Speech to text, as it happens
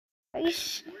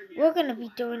Guys, we're going to be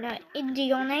doing an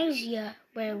Indonesia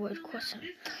railroad crossing.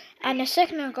 And a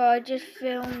second ago, I just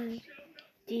filmed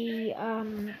the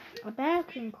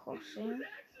American crossing,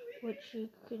 which you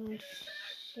can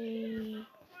see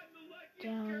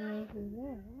down over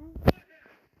there.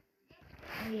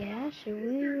 Yeah, so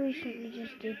we recently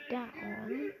just did that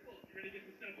one.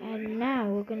 And now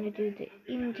we're going to do the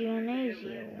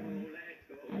Indonesia one.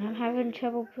 And I'm having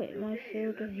trouble putting my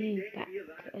field of view back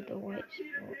at the white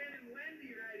spot.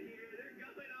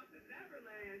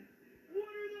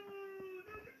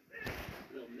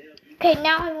 Okay,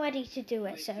 now I'm ready to do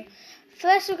it. So,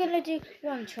 first we're going to do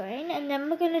one train, and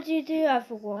then we're going to do the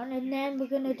other one, and then we're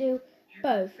going to do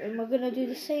both, and we're going to do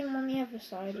the same on the other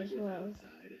side as well.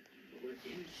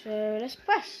 So, let's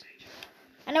press.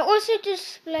 And it also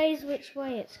displays which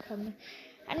way it's coming.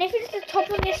 And if it's the top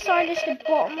on this side, it's the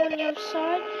bottom on the other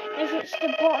side. And if it's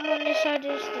the bottom on this side,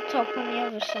 it's the top on the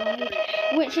other side,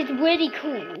 which is really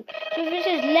cool. So if it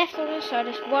says left on this side,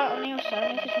 it's right on the other side.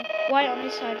 And if it's right on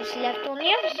this side, it's left on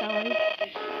the other side.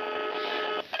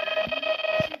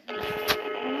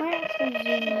 I might actually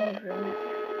zoom over.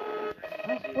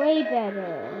 That's way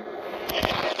better.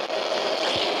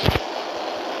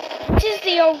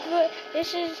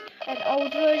 This is an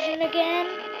old version again,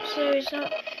 so it's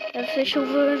not the official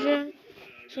version.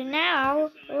 So now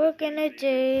we're gonna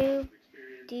do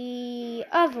the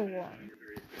other one.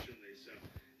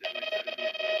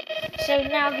 So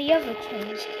now the other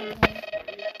train's coming.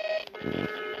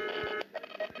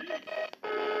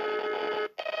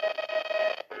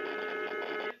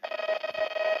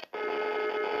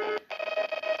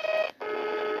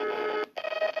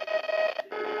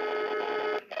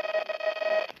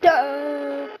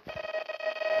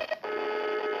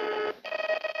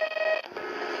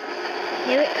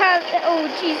 Here it comes. Oh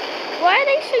jeez, why are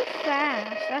they so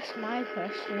fast? That's my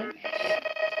question.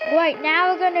 Right,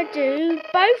 now we're gonna do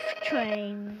both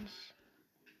trains.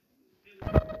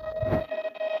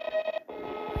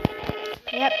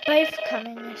 Yep, both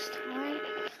coming this time.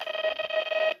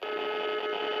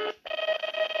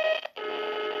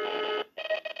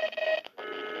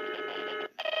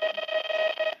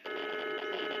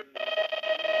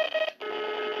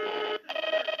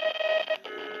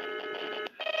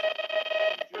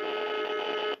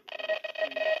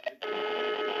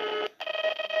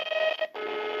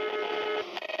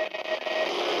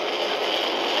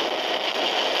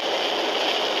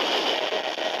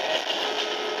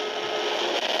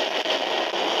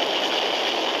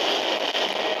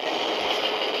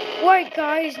 Right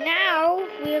guys, now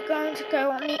we are going to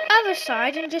go on the other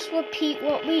side and just repeat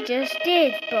what we just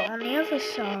did, but on the other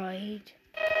side.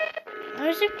 I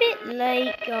was a bit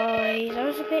late guys, I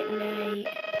was a bit late.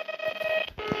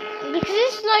 Because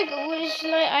it's like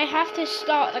I have to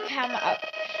start the camera up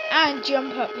and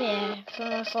jump up here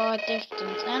from a far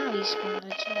distance and respawn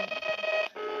the train.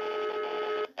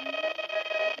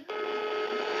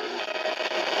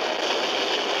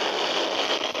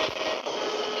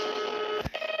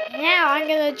 Now I'm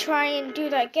going to try and do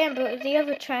that again, but with the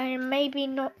other train and maybe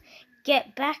not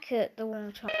get back at the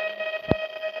wrong time.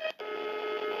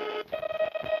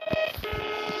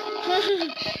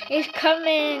 It's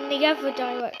coming the other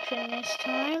direction this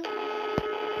time.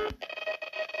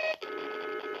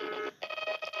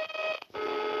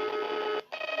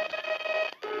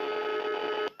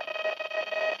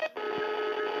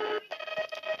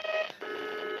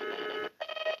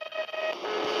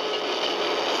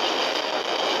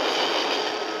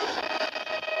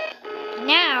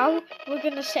 Now we're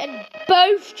going to send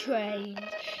both trains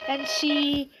and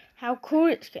see how cool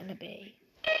it's going to be.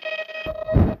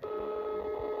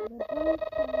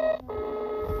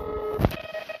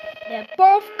 They're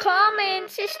both coming,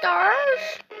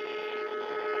 sisters.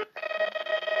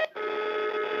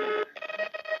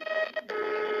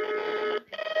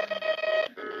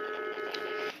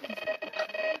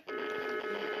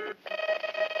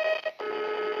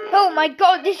 Oh my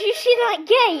god, did you see that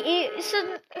gate? It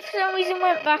for some reason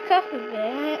went back up a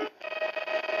bit.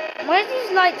 Why do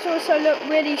these lights also look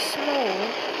really small?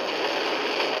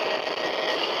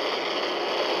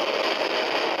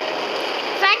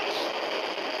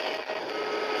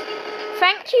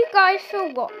 Thank you guys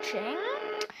for watching.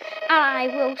 I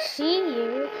will see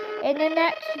you in the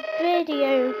next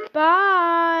video.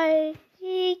 Bye.